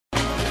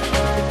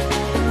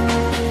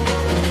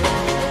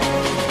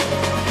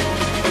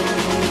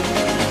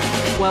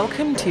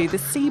Welcome to the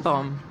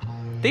C-Bomb.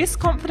 This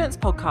confidence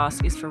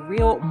podcast is for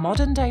real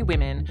modern-day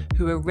women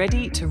who are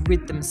ready to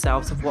rid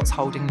themselves of what's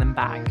holding them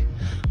back.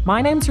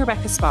 My name's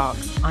Rebecca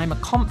Sparks. I'm a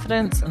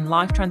confidence and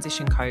life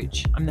transition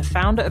coach. I'm the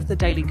founder of The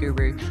Daily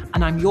Guru,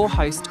 and I'm your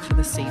host for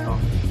the C-Bomb.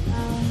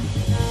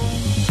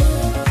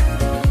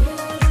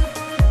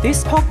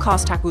 This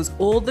podcast tackles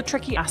all the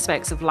tricky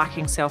aspects of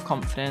lacking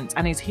self-confidence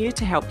and is here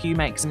to help you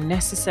make some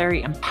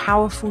necessary and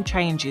powerful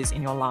changes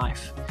in your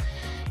life.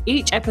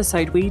 Each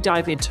episode, we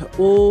dive into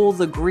all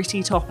the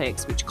gritty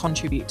topics which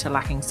contribute to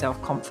lacking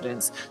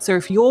self-confidence. So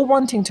if you're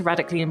wanting to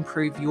radically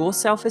improve your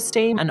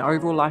self-esteem and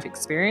overall life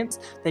experience,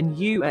 then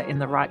you are in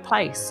the right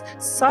place.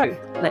 So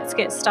let's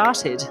get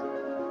started.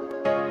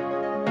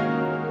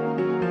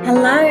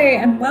 Hello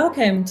and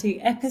welcome to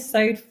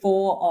episode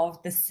 4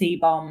 of the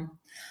C-Bomb.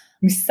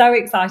 I'm so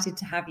excited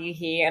to have you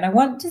here, and I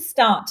want to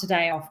start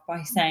today off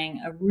by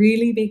saying a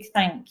really big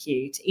thank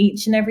you to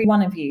each and every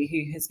one of you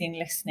who has been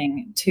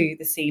listening to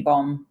the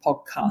C-Bomb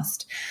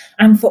podcast,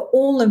 and for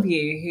all of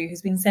you who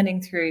has been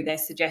sending through their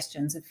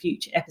suggestions of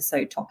future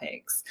episode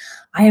topics.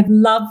 I have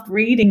loved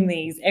reading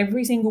these,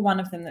 every single one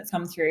of them that's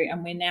come through,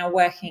 and we're now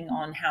working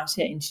on how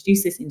to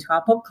introduce this into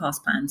our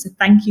podcast plan. So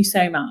thank you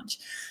so much.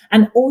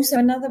 And also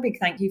another big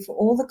thank you for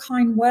all the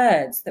kind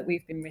words that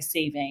we've been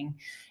receiving.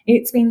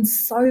 It's been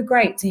so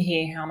great to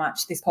hear how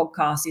much this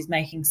podcast is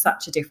making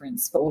such a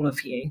difference for all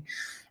of you.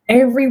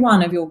 Every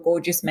one of your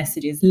gorgeous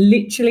messages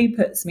literally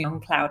puts me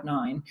on cloud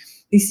 9.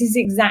 This is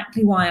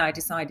exactly why I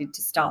decided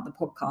to start the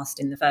podcast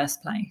in the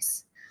first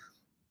place.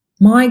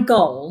 My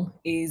goal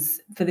is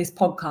for this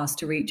podcast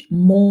to reach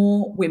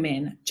more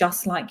women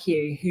just like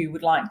you who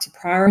would like to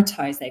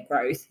prioritize their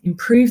growth,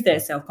 improve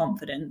their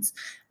self-confidence,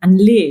 and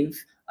live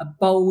a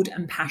bold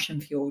and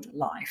passion-fueled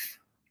life.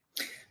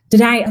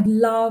 Today, I'd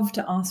love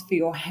to ask for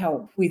your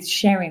help with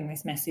sharing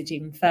this message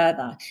even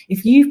further.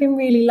 If you've been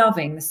really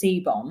loving the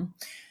C-Bomb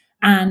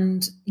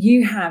and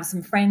you have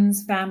some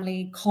friends,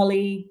 family,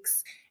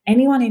 colleagues,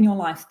 anyone in your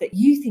life that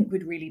you think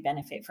would really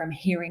benefit from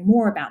hearing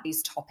more about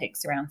these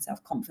topics around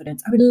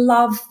self-confidence, I would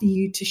love for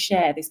you to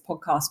share this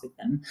podcast with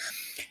them.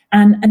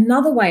 And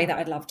another way that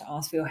I'd love to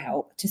ask for your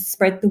help to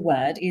spread the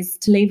word is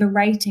to leave a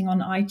rating on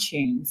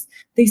iTunes.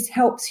 This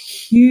helps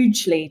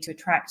hugely to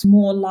attract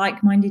more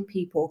like-minded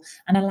people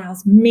and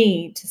allows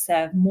me to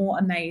serve more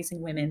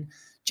amazing women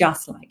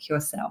just like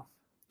yourself.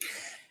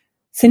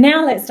 So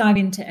now let's dive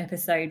into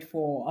episode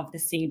 4 of the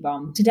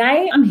C-Bomb.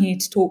 Today, I'm here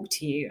to talk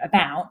to you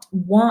about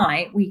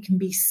why we can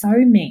be so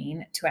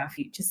mean to our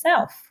future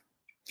self.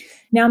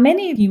 Now,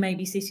 many of you may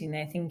be sitting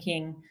there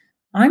thinking,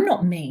 I'm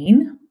not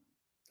mean.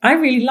 I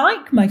really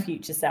like my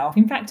future self.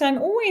 In fact, I'm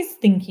always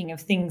thinking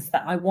of things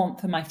that I want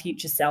for my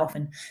future self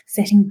and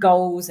setting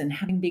goals and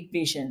having big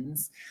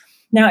visions.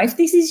 Now, if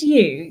this is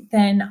you,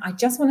 then I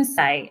just want to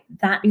say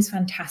that is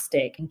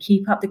fantastic and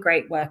keep up the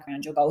great work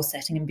around your goal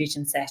setting and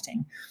vision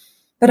setting.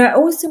 But I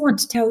also want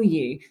to tell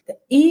you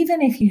that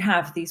even if you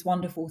have these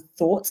wonderful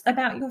thoughts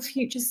about your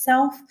future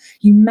self,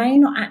 you may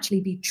not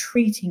actually be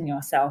treating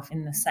yourself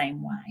in the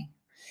same way.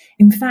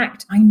 In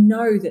fact, I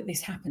know that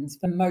this happens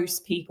for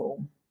most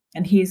people,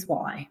 and here's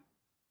why.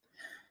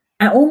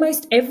 At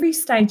almost every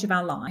stage of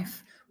our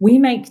life, we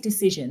make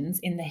decisions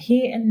in the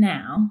here and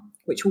now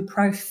which will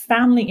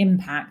profoundly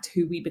impact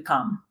who we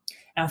become,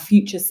 our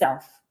future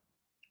self.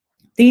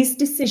 These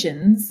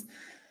decisions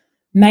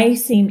may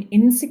seem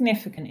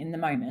insignificant in the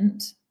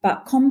moment,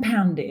 but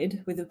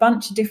compounded with a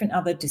bunch of different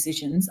other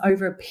decisions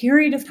over a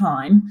period of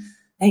time,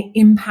 they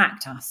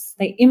impact us.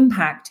 They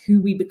impact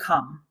who we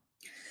become.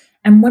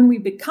 And when we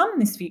become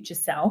this future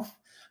self,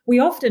 we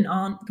often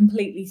aren't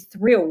completely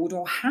thrilled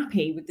or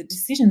happy with the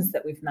decisions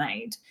that we've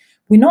made.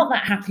 We're not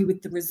that happy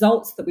with the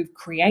results that we've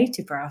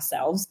created for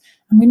ourselves,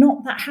 and we're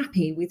not that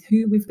happy with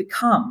who we've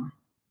become.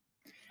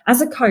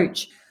 As a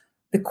coach,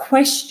 the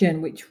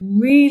question which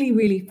really,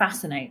 really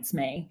fascinates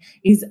me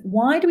is,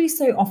 why do we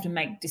so often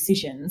make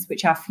decisions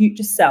which our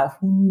future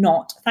self will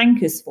not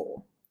thank us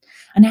for?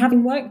 And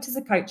having worked as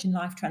a coach in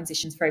life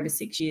transitions for over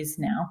 6 years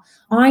now,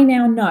 I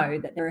now know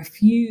that there are a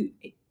few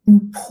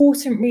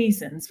important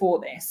reasons for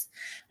this.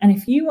 And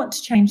if you want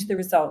to change the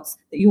results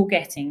that you're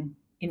getting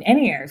in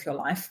any area of your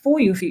life for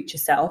your future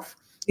self,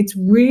 it's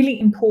really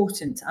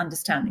important to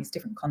understand these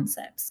different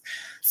concepts.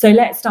 So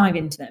let's dive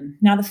into them.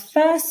 Now, the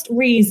first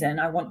reason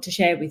I want to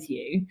share with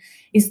you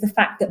is the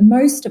fact that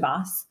most of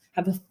us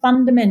have a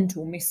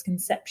fundamental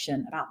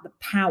misconception about the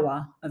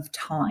power of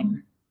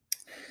time.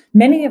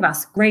 Many of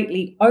us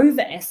greatly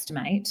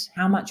overestimate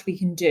how much we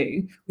can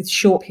do with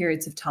short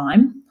periods of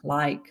time,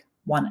 like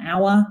 1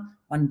 hour,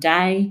 1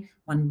 day,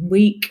 1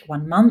 week,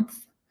 1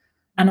 month.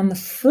 And on the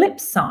flip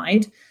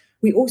side,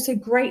 we also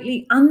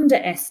greatly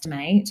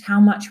underestimate how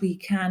much we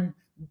can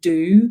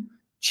do,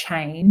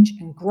 change,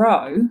 and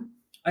grow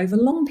over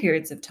long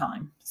periods of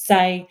time.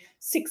 Say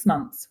 6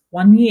 months,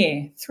 1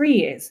 year, 3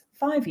 years,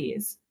 5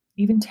 years,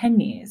 even 10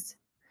 years.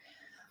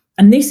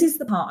 And this is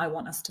the part I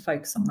want us to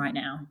focus on right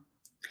now.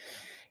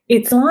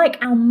 It's like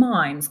our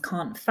minds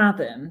can't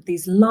fathom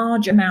these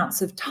large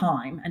amounts of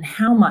time and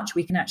how much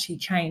we can actually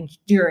change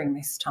during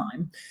this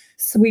time.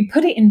 So we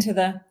put it into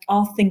the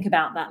 "I'll think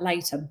about that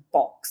later"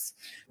 box,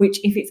 which,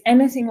 if it's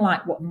anything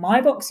like what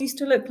my box used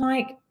to look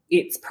like,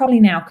 it's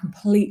probably now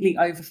completely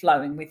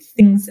overflowing with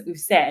things that we've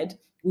said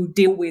we'll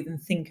deal with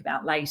and think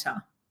about later.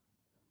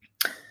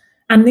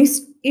 And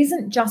this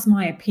isn't just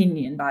my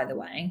opinion, by the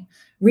way.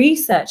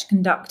 Research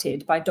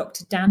conducted by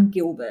Dr. Dan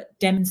Gilbert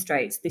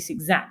demonstrates this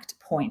exact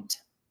point.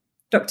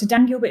 Dr.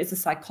 Dan Gilbert is a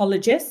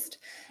psychologist,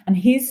 and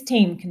his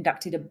team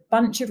conducted a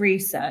bunch of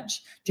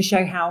research to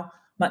show how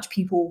much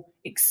people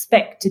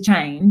expect to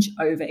change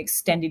over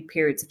extended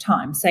periods of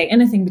time, say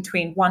anything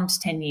between 1 to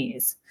 10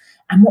 years.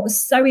 And what was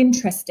so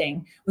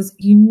interesting was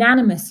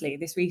unanimously,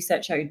 this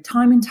research showed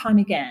time and time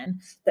again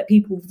that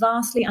people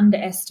vastly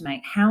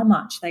underestimate how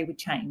much they would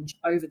change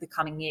over the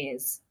coming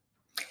years.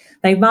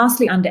 They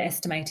vastly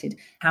underestimated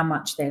how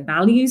much their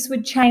values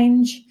would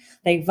change.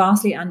 They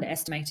vastly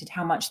underestimated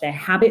how much their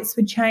habits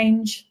would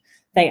change.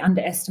 They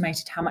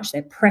underestimated how much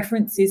their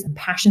preferences and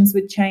passions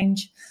would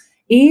change,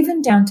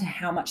 even down to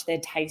how much their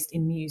taste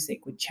in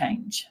music would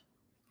change.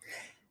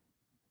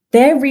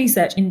 Their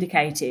research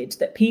indicated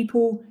that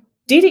people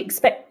did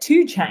expect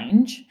to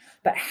change,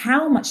 but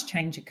how much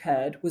change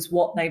occurred was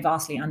what they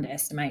vastly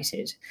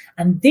underestimated.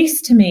 And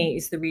this, to me,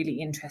 is the really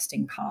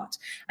interesting part,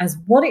 as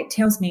what it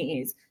tells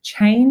me is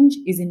change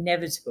is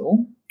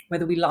inevitable,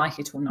 whether we like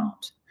it or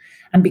not.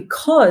 And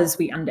because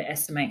we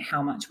underestimate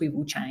how much we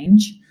will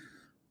change,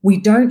 we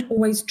don't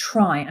always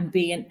try and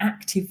be an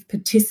active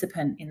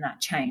participant in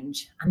that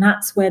change. And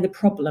that's where the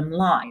problem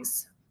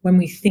lies when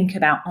we think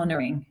about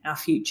honouring our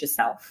future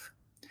self.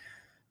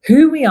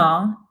 Who we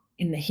are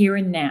in the here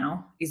and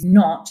now is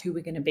not who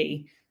we're going to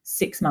be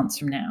 6 months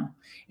from now.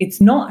 It's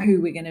not who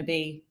we're going to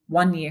be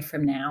 1 year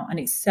from now, and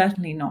it's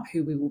certainly not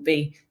who we will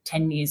be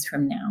 10 years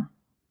from now.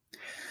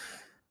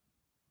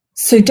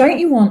 So don't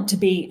you want to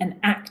be an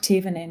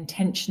active and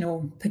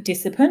intentional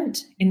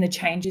participant in the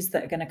changes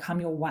that are going to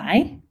come your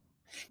way?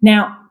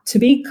 Now, to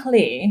be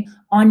clear,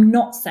 I'm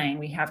not saying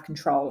we have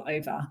control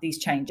over these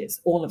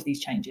changes, all of these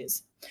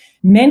changes.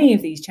 Many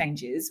of these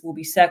changes will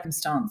be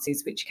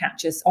circumstances which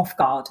catch us off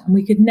guard and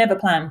we could never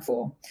plan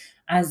for,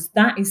 as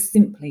that is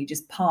simply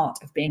just part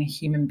of being a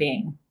human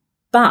being.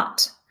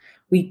 But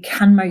we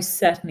can most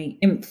certainly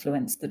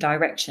influence the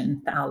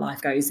direction that our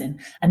life goes in.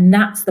 And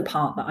that's the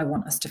part that I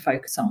want us to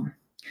focus on.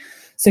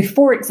 So,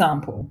 for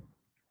example,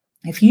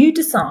 if you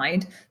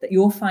decide that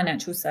your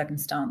financial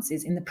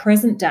circumstances in the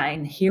present day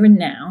and here and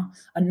now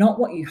are not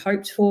what you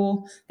hoped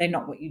for, they're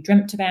not what you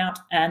dreamt about,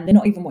 and they're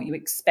not even what you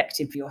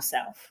expected for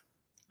yourself,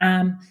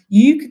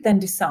 you could then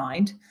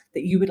decide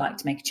that you would like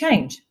to make a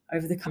change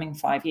over the coming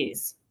 5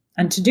 years.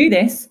 And to do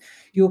this,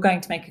 you're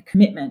going to make a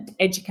commitment to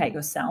educate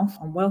yourself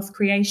on wealth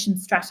creation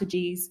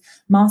strategies,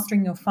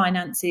 mastering your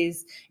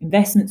finances,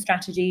 investment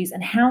strategies,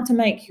 and how to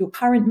make your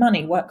current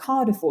money work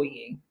harder for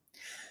you.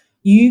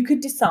 You could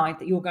decide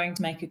that you're going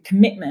to make a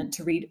commitment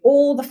to read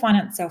all the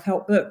finance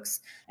self-help books,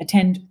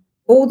 attend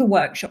all the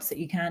workshops that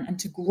you can, and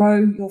to grow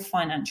your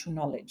financial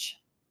knowledge.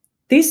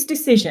 This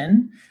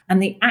decision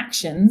and the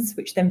actions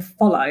which then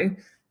follow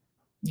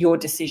your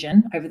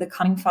decision over the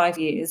coming 5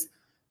 years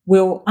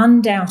will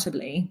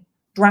undoubtedly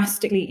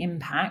drastically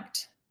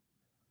impact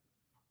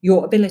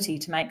your ability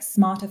to make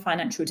smarter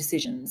financial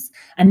decisions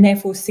and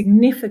therefore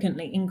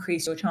significantly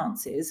increase your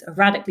chances of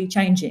radically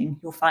changing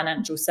your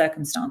financial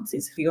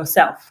circumstances for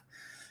yourself.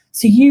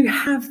 So you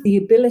have the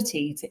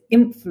ability to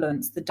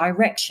influence the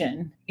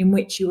direction in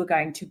which you are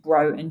going to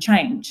grow and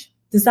change.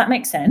 Does that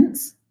make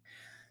sense?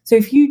 So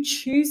if you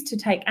choose to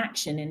take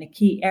action in a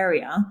key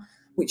area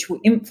which will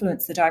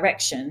influence the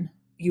direction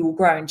you will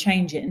grow and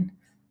change in,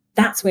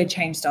 that's where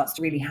change starts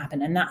to really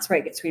happen. And that's where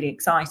it gets really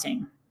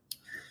exciting.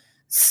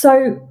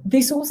 So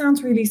this all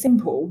sounds really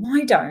simple.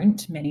 Why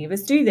don't many of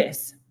us do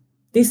this?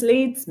 This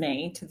leads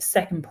me to the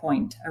second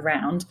point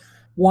around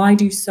why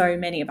do so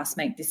many of us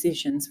make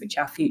decisions which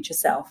our future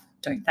self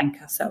don't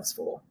thank ourselves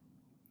for?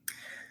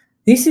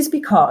 This is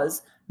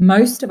because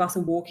most of us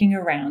are walking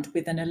around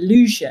with an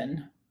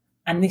illusion,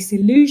 and this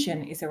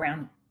illusion is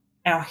around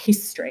our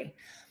history,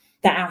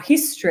 that our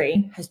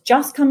history has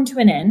just come to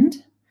an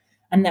end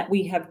and that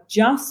we have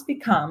just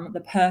become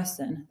the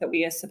person that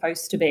we are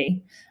supposed to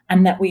be,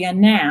 and that we are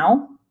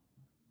now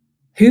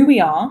who we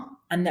are,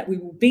 and that we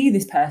will be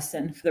this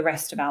person for the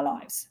rest of our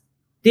lives.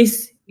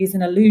 This is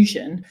an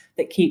illusion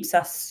that keeps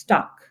us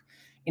stuck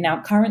in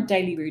our current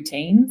daily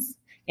routines,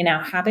 in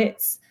our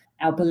habits,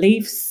 our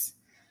beliefs,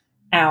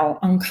 our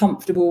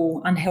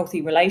uncomfortable,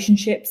 unhealthy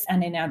relationships,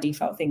 and in our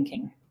default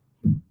thinking.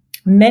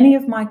 Many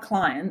of my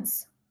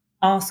clients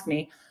ask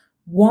me,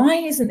 why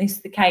isn't this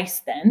the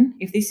case then?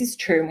 If this is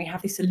true and we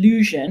have this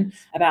illusion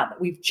about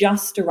that we've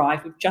just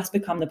arrived, we've just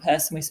become the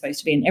person we're supposed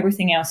to be and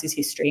everything else is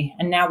history,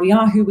 and now we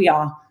are who we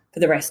are for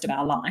the rest of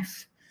our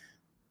life.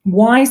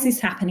 Why is this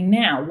happening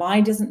now? Why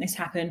doesn't this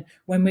happen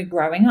when we're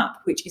growing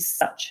up? Which is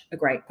such a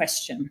great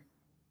question.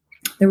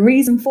 The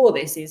reason for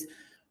this is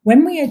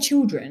When we are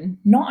children,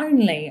 not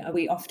only are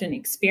we often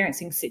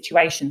experiencing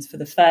situations for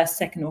the first,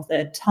 second, or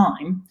third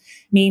time,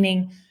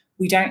 meaning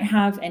we don't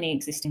have any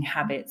existing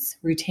habits,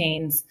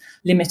 routines,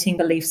 limiting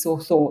beliefs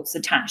or thoughts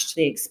attached to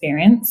the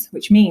experience,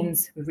 which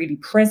means we're really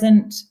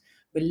present,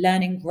 we're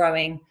learning,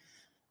 growing,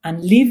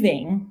 and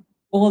living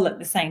all at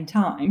the same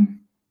time.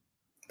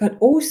 But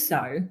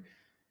also,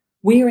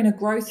 we're in a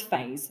growth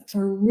phase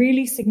for a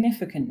really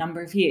significant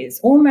number of years,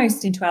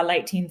 almost into our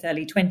late teens,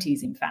 early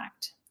 20s, in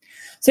fact.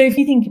 So if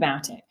you think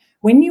about it,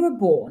 when you were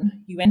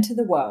born, you enter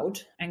the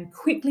world and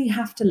quickly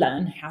have to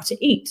learn how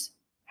to eat,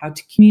 how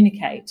to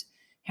communicate,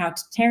 how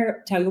to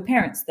tell your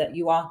parents that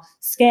you are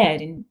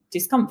scared in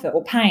discomfort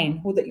or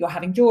pain, or that you're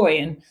having joy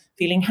and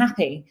feeling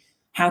happy,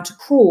 how to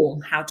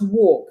crawl, how to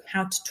walk,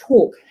 how to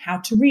talk, how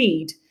to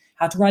read,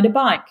 how to ride a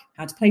bike,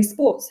 how to play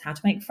sports, how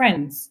to make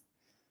friends.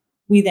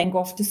 We then go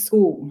off to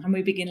school and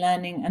we begin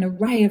learning an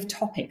array of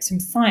topics from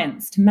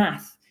science to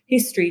math,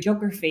 history,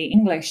 geography,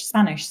 English,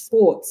 Spanish,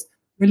 sports,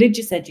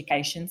 religious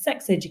education,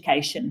 sex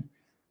education,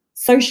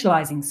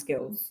 socializing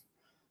skills,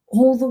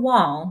 all the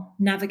while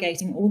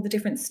navigating all the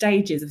different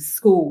stages of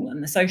school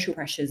and the social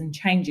pressures and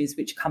changes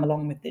which come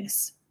along with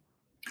this.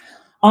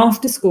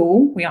 After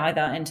school, we either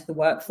enter the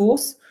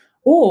workforce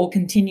or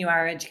continue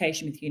our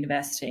education with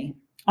university.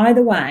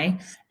 Either way,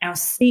 our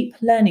steep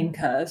learning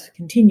curve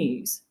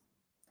continues.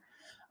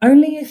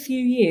 Only a few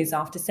years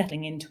after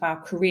settling into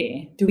our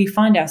career do we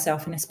find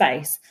ourselves in a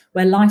space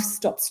where life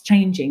stops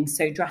changing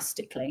so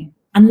drastically,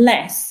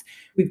 unless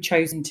we've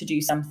chosen to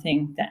do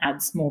something that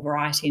adds more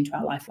variety into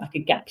our life, like a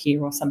gap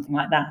year or something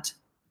like that.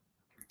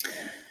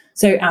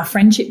 So our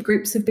friendship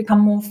groups have become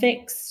more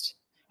fixed.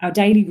 Our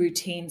daily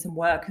routines and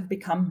work have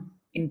become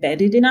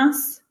embedded in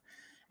us.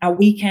 Our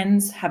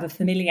weekends have a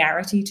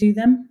familiarity to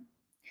them.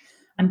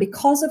 And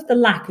because of the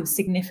lack of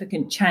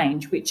significant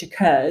change which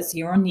occurs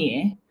year on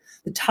year,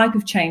 the type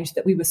of change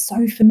that we were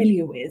so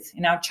familiar with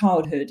in our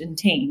childhood and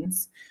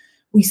teens,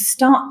 we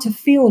start to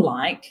feel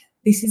like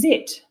this is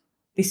it,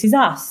 this is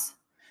us.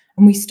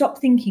 And we stop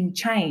thinking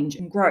change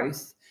and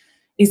growth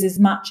is as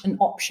much an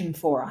option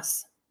for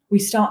us. We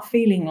start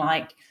feeling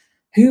like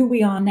who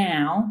we are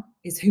now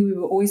is who we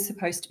were always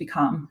supposed to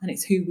become, and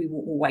it's who we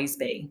will always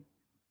be.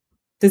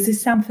 Does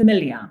this sound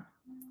familiar?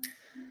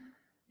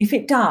 If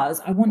it does,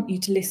 I want you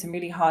to listen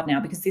really hard now,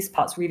 because this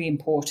part's really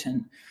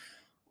important.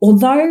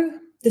 Although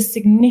the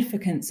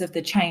significance of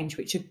the change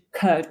which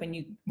occurred when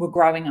you were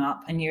growing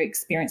up and you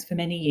experienced for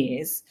many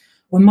years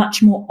were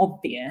much more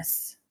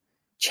obvious,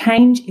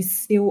 change is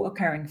still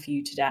occurring for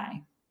you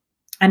today.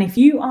 And if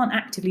you aren't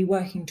actively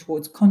working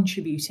towards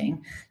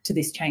contributing to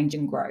this change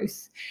and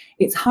growth,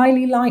 it's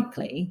highly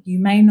likely you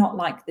may not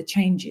like the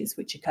changes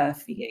which occur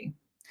for you.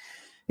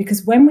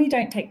 Because when we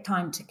don't take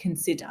time to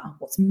consider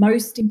what's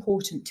most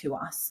important to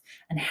us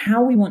and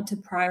how we want to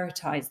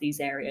prioritize these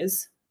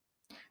areas,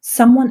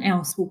 someone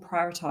else will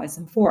prioritize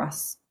them for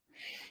us.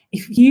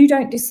 If you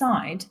don't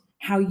decide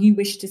how you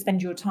wish to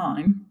spend your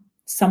time,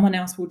 someone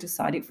else will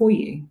decide it for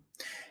you.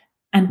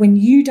 And when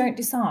you don't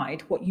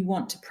decide what you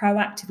want to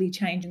proactively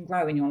change and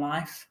grow in your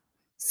life,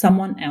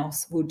 someone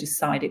else will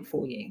decide it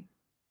for you.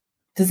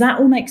 Does that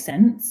all make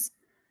sense?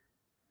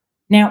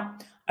 Now,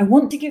 I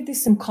want to give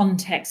this some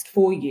context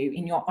for you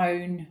in your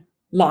own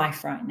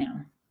life right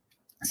now.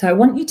 So I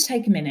want you to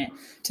take a minute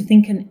to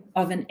think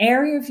of an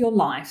area of your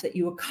life that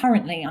you are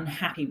currently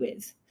unhappy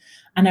with.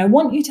 And I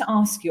want you to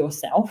ask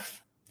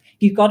yourself,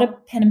 if you've got a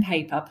pen and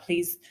paper,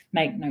 please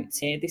make notes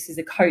here. This is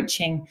a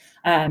coaching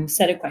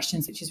set of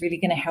questions, which is really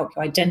going to help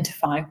you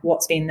identify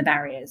what's been the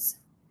barriers.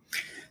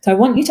 So I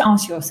want you to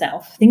ask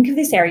yourself, think of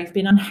this area you've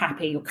been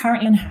unhappy or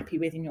currently unhappy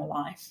with in your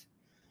life.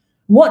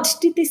 What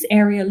did this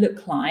area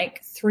look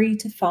like 3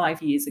 to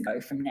 5 years ago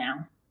from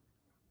now?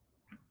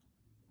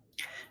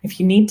 If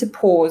you need to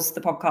pause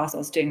the podcast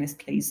whilst doing this,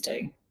 please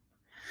do.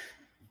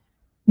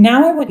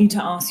 Now I want you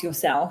to ask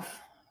yourself,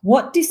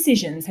 what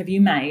decisions have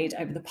you made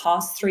over the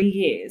past 3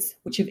 years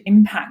which have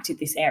impacted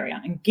this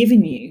area and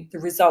given you the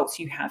results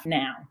you have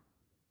now?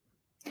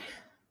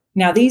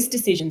 Now, these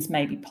decisions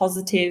may be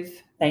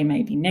positive, they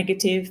may be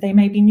negative, they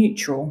may be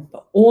neutral,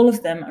 but all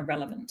of them are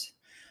relevant.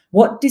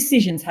 What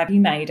decisions have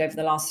you made over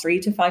the last 3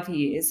 to 5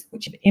 years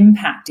which have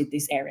impacted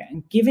this area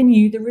and given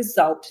you the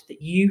result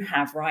that you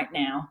have right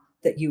now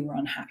that you were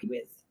unhappy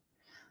with?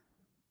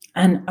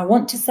 And I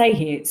want to say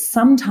here,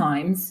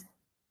 sometimes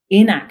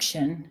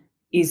inaction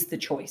is the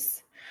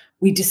choice.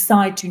 We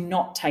decide to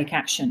not take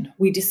action.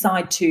 We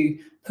decide to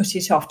put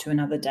it off to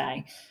another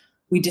day.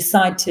 We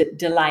decide to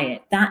delay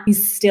it. That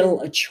is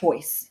still a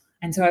choice.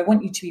 And so I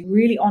want you to be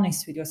really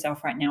honest with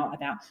yourself right now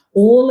about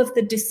all of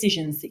the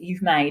decisions that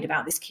you've made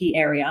about this key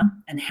area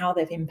and how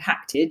they've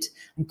impacted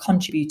and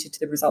contributed to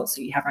the results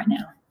that you have right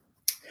now.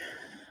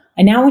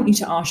 I now want you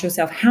to ask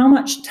yourself, how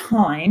much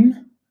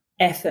time,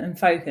 effort, and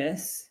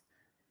focus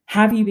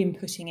have you been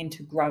putting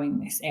into growing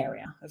this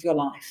area of your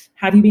life?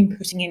 Have you been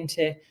putting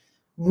into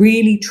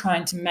really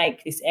trying to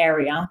make this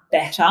area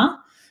better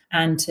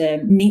and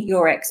to meet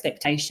your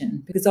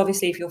expectation? Because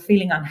obviously, if you're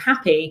feeling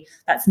unhappy,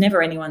 that's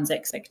never anyone's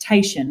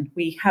expectation.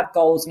 We have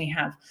goals and we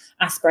have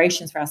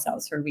aspirations for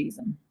ourselves for a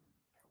reason.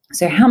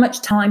 So how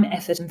much time,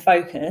 effort, and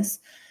focus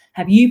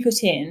have you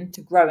put in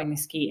to growing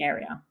this key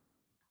area?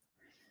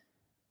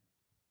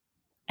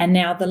 And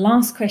now the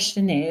last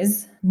question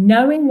is,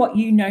 knowing what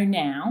you know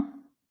now,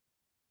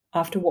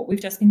 after what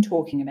we've just been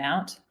talking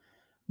about,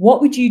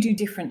 what would you do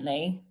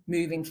differently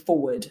moving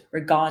forward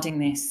regarding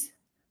this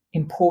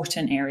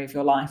important area of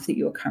your life that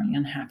you're currently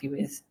unhappy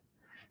with?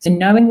 So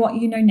knowing what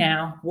you know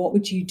now, what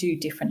would you do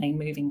differently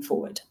moving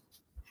forward?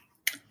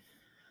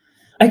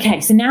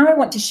 Okay, so now I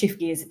want to shift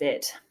gears a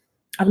bit.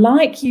 I'd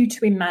like you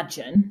to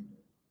imagine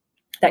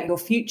that your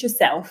future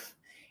self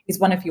is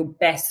one of your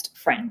best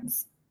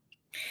friends.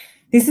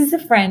 This is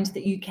a friend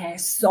that you care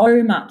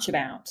so much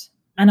about,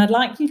 and I'd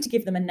like you to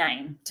give them a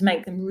name to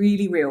make them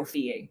really real for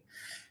you.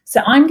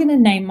 So I'm going to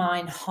name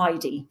mine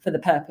Heidi for the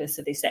purpose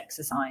of this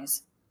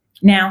exercise.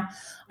 Now,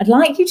 I'd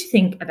like you to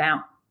think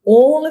about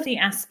all of the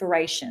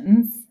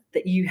aspirations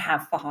that you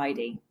have for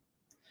Heidi.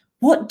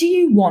 What do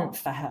you want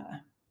for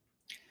her?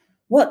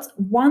 What's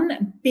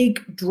one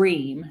big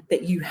dream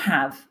that you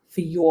have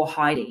for your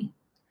Heidi?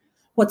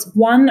 What's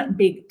one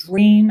big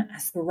dream,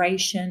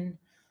 aspiration,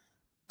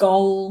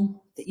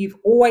 goal that you've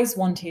always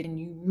wanted and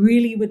you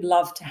really would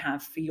love to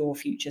have for your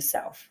future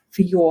self,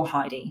 for your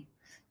Heidi?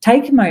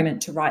 Take a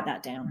moment to write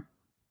that down.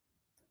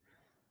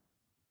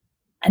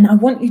 And I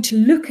want you to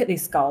look at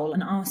this goal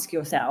and ask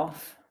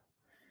yourself,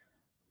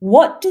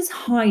 what does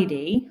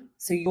Heidi,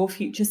 so your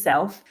future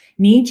self,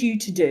 need you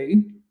to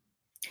do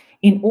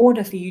in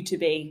order for you to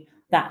be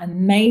that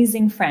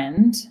amazing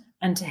friend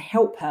and to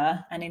help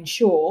her and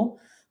ensure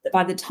that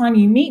by the time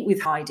you meet with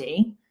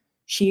Heidi,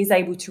 she is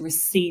able to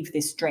receive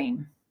this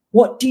dream?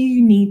 What do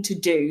you need to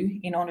do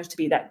in order to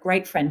be that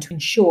great friend to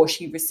ensure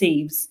she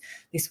receives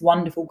this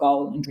wonderful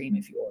goal and dream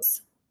of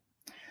yours?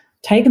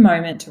 Take a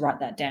moment to write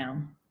that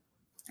down.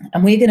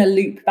 And we're going to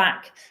loop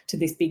back to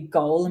this big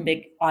goal and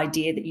big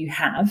idea that you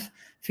have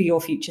for your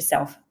future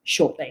self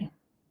shortly.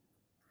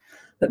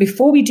 But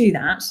before we do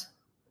that,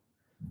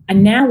 I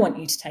now want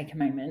you to take a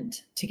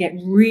moment to get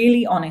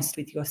really honest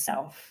with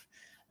yourself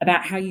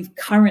about how you've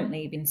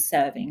currently been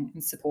serving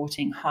and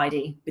supporting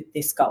Heidi with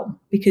this goal,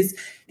 because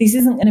this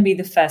isn't going to be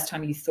the first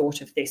time you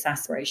thought of this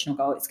aspirational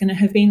goal. It's going to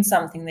have been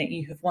something that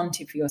you have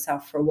wanted for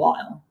yourself for a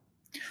while.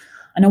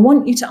 And I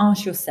want you to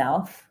ask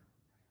yourself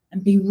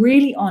and be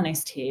really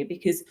honest here,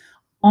 because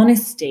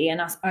honesty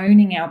and us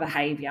owning our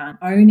behavior and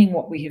owning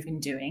what we have been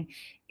doing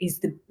is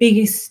the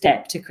biggest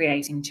step to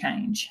creating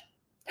change.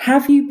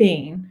 Have you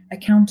been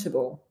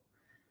accountable?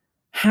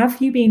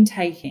 Have you been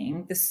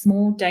taking the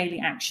small daily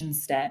action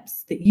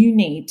steps that you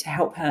need to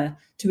help her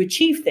to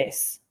achieve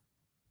this?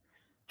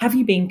 Have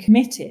you been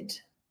committed?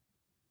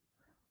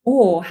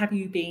 Or have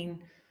you been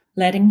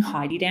letting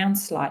Heidi down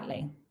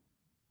slightly?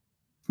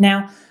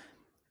 Now,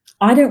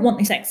 I don't want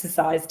this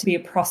exercise to be a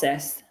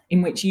process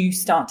in which you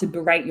start to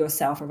berate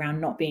yourself around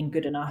not being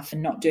good enough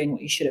and not doing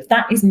what you should have.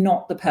 That is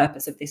not the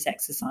purpose of this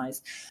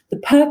exercise. The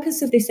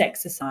purpose of this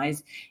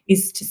exercise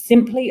is to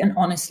simply and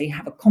honestly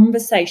have a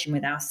conversation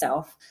with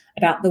ourselves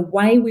about the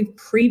way we've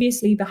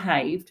previously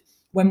behaved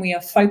when we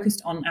are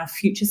focused on our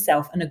future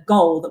self and a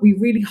goal that we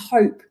really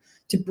hope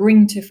to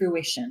bring to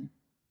fruition.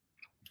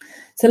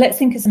 So let's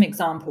think of some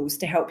examples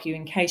to help you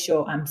in case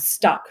you're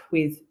stuck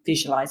with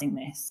visualizing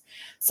this.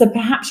 So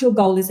perhaps your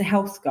goal is a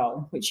health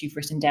goal, which you've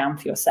written down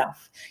for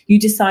yourself. You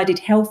decided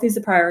health is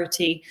a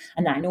priority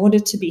and that in order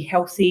to be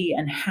healthy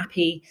and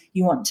happy,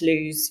 you want to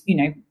lose,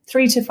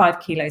 3 to 5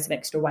 kilos of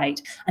extra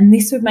weight. And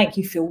this would make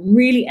you feel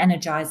really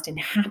energized and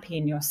happy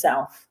in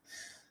yourself.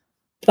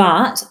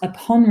 But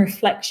upon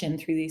reflection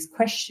through these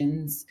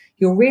questions,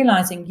 you're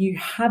realizing you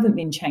haven't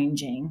been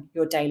changing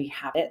your daily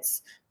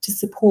habits to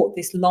support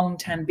this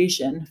long-term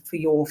vision for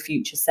your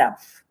future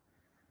self.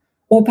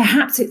 Or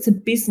perhaps it's a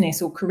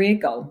business or career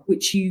goal,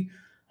 which you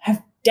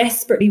have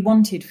desperately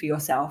wanted for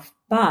yourself,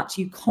 but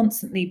you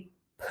constantly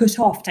put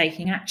off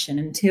taking action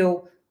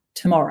until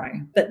tomorrow.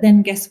 But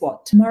then guess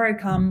what? Tomorrow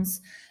comes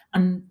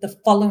and the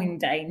following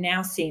day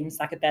now seems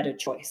like a better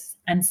choice.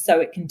 And so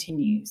it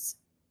continues.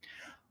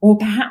 Or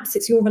perhaps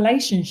it's your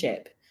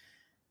relationship.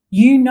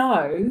 You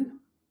know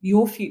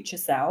your future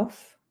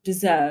self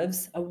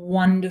deserves a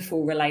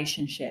wonderful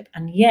relationship.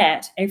 And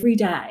yet every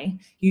day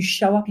you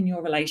show up in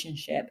your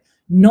relationship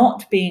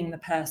not being the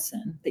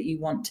person that you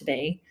want to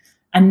be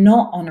and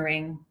not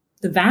honoring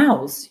the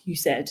vows you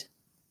said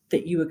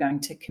that you were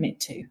going to commit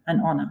to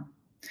and honor.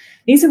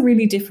 These are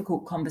really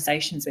difficult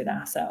conversations with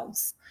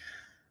ourselves.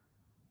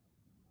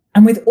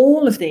 And with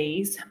all of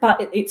these,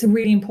 but it's a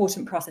really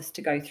important process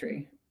to go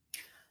through.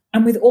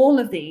 And with all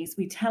of these,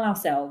 we tell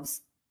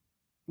ourselves,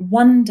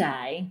 one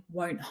day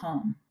won't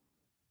harm.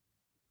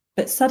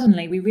 But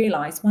suddenly we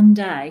realize one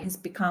day has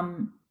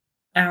become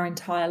our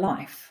entire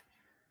life.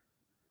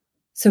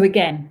 So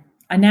again,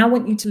 I now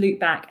want you to look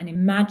back and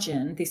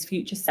imagine this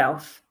future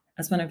self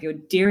as one of your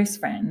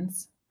dearest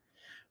friends.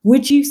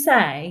 Would you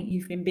say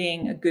you've been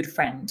being a good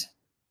friend?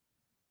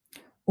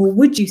 Or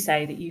would you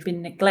say that you've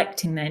been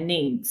neglecting their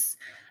needs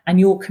and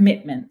your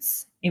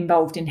commitments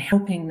involved in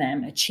helping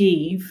them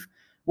achieve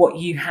what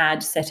you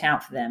had set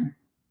out for them?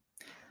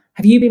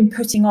 Have you been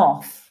putting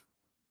off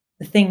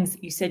the things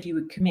that you said you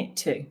would commit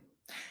to.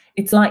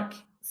 It's like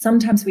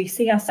sometimes we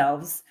see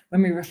ourselves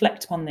when we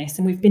reflect on this,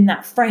 and we've been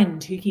that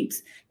friend who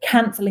keeps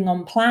cancelling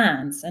on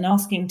plans and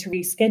asking to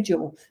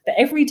reschedule. But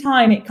every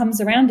time it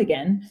comes around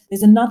again,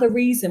 there's another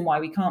reason why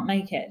we can't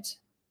make it.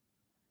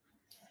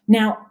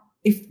 Now,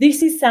 if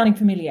this is sounding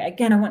familiar,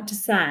 again, I want to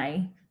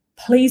say,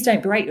 please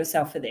don't berate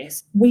yourself for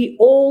this. We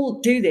all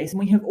do this, and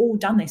we have all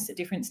done this at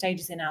different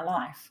stages in our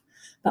life.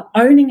 But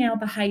owning our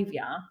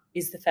behavior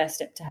is the first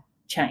step to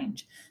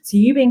change. So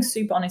you being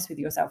super honest with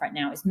yourself right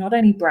now is not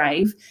only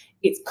brave,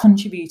 it's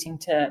contributing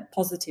to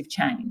positive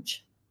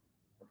change.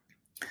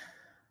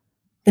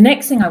 The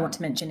next thing I want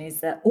to mention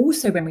is that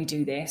also when we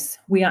do this,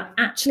 we are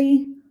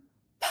actually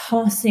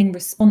passing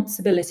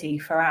responsibility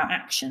for our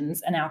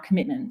actions and our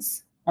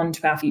commitments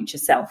onto our future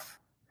self.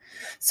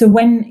 So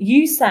when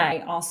you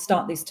say, I'll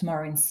start this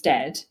tomorrow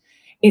instead,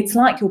 it's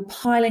like you're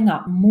piling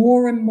up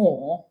more and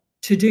more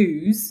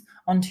to-dos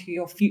onto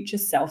your future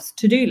self's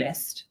to-do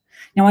list.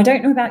 Now, I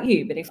don't know about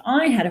you, but if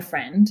I had a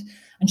friend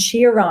and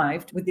she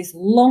arrived with this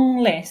long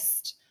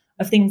list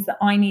of things that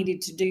I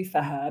needed to do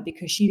for her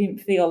because she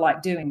didn't feel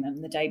like doing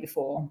them the day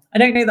before, I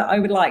don't know that I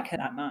would like her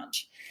that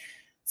much.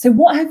 So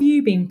what have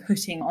you been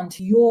putting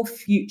onto your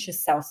future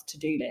self's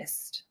to-do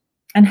list?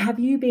 And have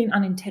you been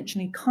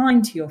unintentionally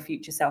kind to your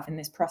future self in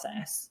this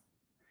process?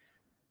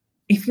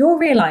 If you're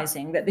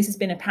realizing that this has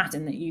been a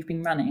pattern that you've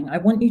been running, I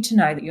want you to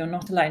know that you're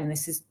not alone, and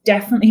this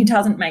definitely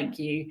doesn't make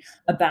you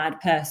a bad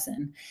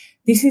person.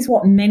 This is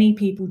what many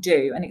people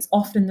do, and it's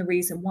often the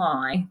reason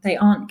why they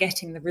aren't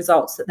getting the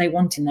results that they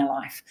want in their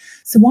life.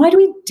 So why do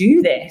we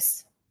do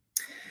this?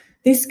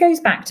 This goes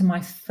back to my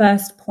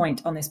first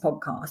point on this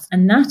podcast,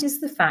 and that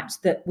is the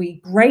fact that we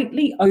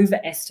greatly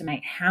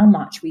overestimate how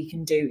much we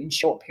can do in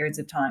short periods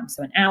of time.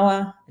 So an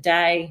hour, a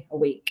day, a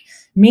week,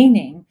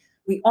 meaning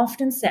we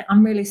often set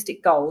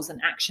unrealistic goals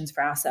and actions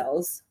for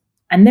ourselves.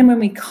 And then when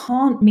we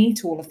can't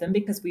meet all of them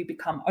because we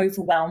become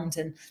overwhelmed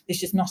and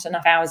there's just not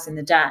enough hours in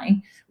the day,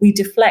 we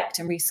deflect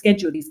and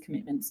reschedule these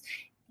commitments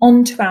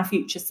onto our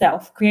future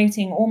self,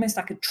 creating almost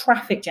like a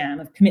traffic jam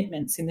of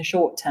commitments in the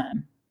short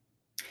term.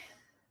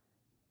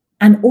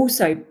 And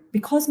also,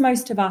 because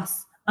most of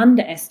us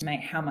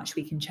underestimate how much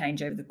we can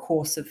change over the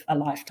course of a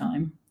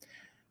lifetime,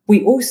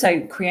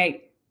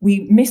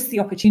 we miss the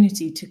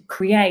opportunity to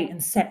create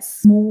and set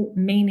small,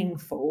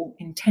 meaningful,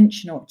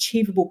 intentional,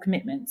 achievable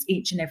commitments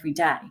each and every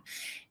day.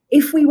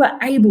 If we were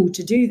able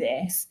to do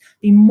this,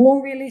 be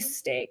more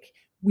realistic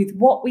with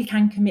what we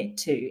can commit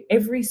to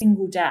every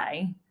single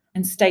day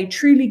and stay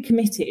truly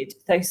committed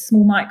to those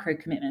small micro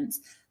commitments,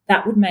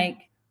 that would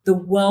make the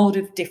world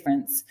of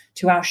difference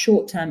to our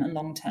short-term and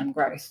long-term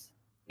growth.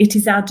 It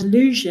is our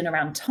delusion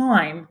around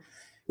time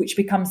which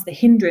becomes the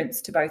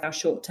hindrance to both our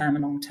short-term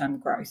and long-term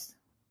growth.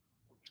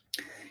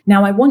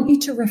 Now, I want you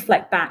to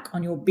reflect back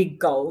on your big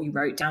goal you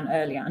wrote down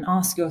earlier and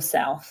ask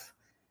yourself,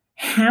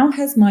 how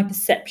has my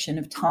perception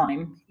of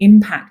time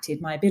impacted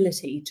my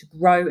ability to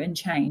grow and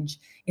change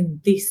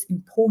in this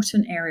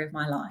important area of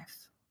my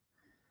life?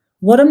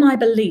 What are my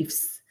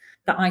beliefs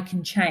that I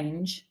can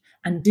change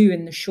and do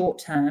in the short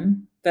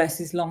term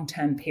versus long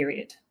term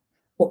period?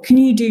 What can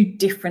you do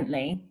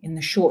differently in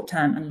the short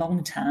term and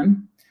long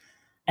term?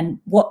 And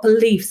what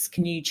beliefs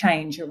can you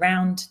change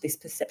around this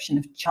perception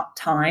of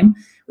time,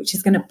 which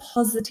is going to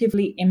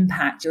positively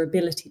impact your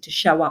ability to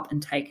show up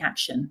and take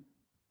action?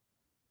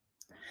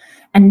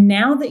 And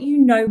now that you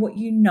know what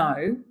you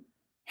know,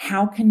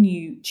 how can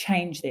you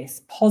change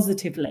this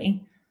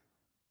positively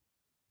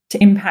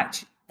to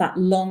impact that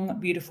long,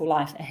 beautiful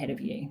life ahead of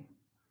you?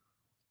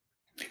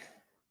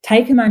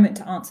 Take a moment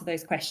to answer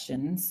those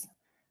questions.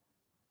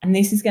 And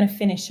this is going to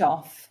finish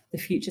off the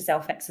Future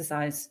Self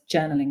exercise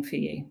journaling for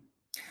you.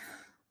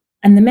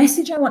 And the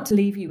message I want to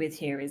leave you with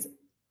here is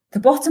the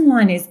bottom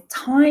line is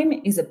time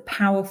is a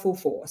powerful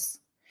force.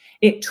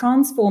 It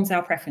transforms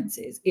our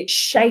preferences. It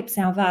shapes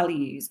our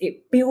values.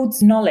 It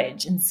builds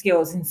knowledge and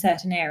skills in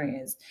certain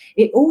areas.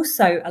 It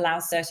also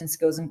allows certain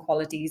skills and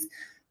qualities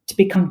to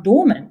become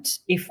dormant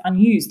if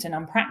unused and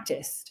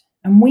unpracticed.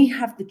 And we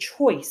have the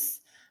choice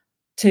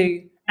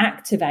to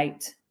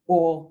activate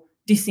or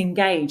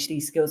disengage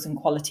these skills and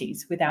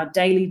qualities with our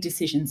daily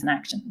decisions and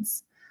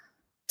actions.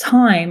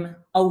 Time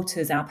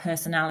alters our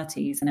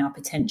personalities and our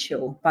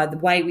potential by the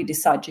way we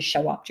decide to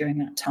show up during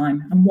that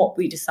time and what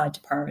we decide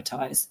to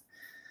prioritize.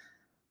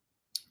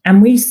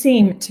 And we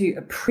seem to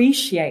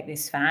appreciate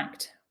this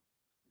fact,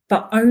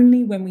 but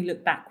only when we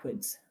look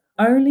backwards.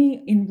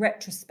 Only in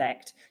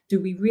retrospect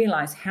do we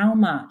realize how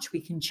much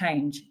we can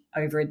change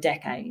over a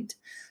decade.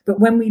 But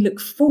when we look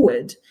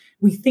forward,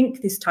 we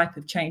think this type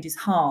of change is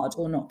hard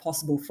or not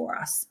possible for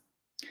us,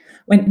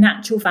 when in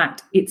actual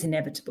fact, it's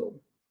inevitable.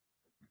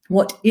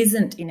 What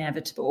isn't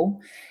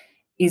inevitable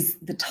is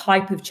the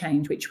type of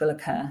change which will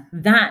occur.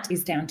 That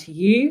is down to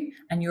you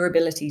and your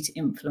ability to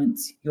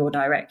influence your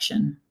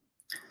direction.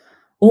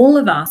 All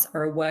of us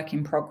are a work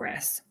in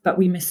progress, but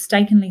we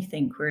mistakenly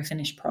think we're a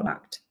finished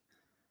product.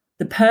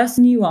 The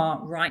person you are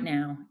right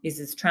now is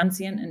as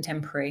transient and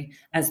temporary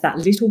as that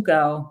little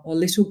girl or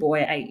little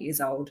boy at 8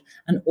 years old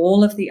and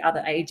all of the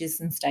other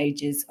ages and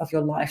stages of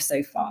your life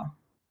so far.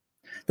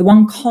 The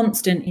one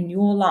constant in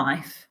your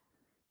life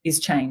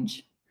is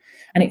change.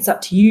 And it's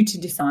up to you to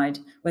decide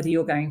whether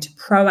you're going to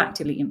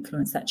proactively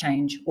influence that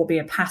change or be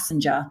a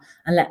passenger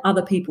and let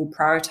other people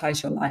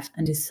prioritize your life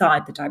and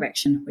decide the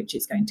direction which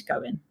it's going to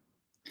go in.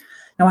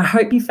 Now, I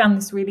hope you found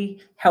this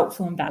really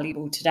helpful and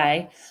valuable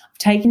today. I've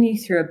taken you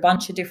through a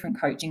bunch of different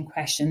coaching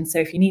questions. So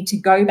if you need to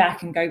go back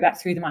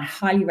through them, I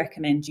highly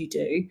recommend you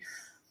do.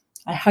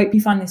 I hope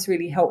you find this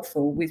really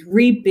helpful with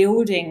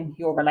rebuilding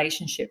your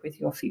relationship with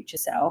your future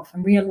self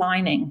and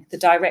realigning the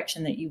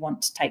direction that you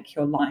want to take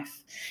your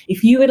life.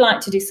 If you would like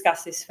to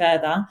discuss this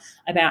further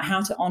about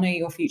how to honor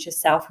your future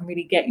self and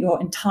really get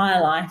your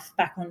entire life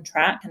back on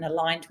track and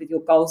aligned with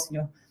your goals and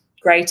your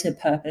greater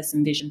purpose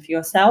and vision for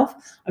yourself,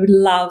 I would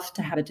love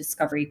to have a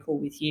discovery call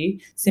with you.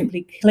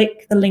 Simply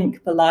click the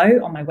link below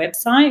on my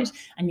website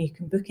and you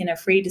can book in a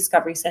free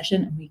discovery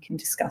session and we can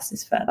discuss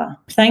this further.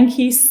 Thank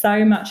you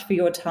so much for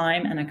your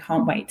time, and I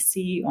can't wait to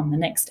see you on the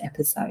next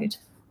episode.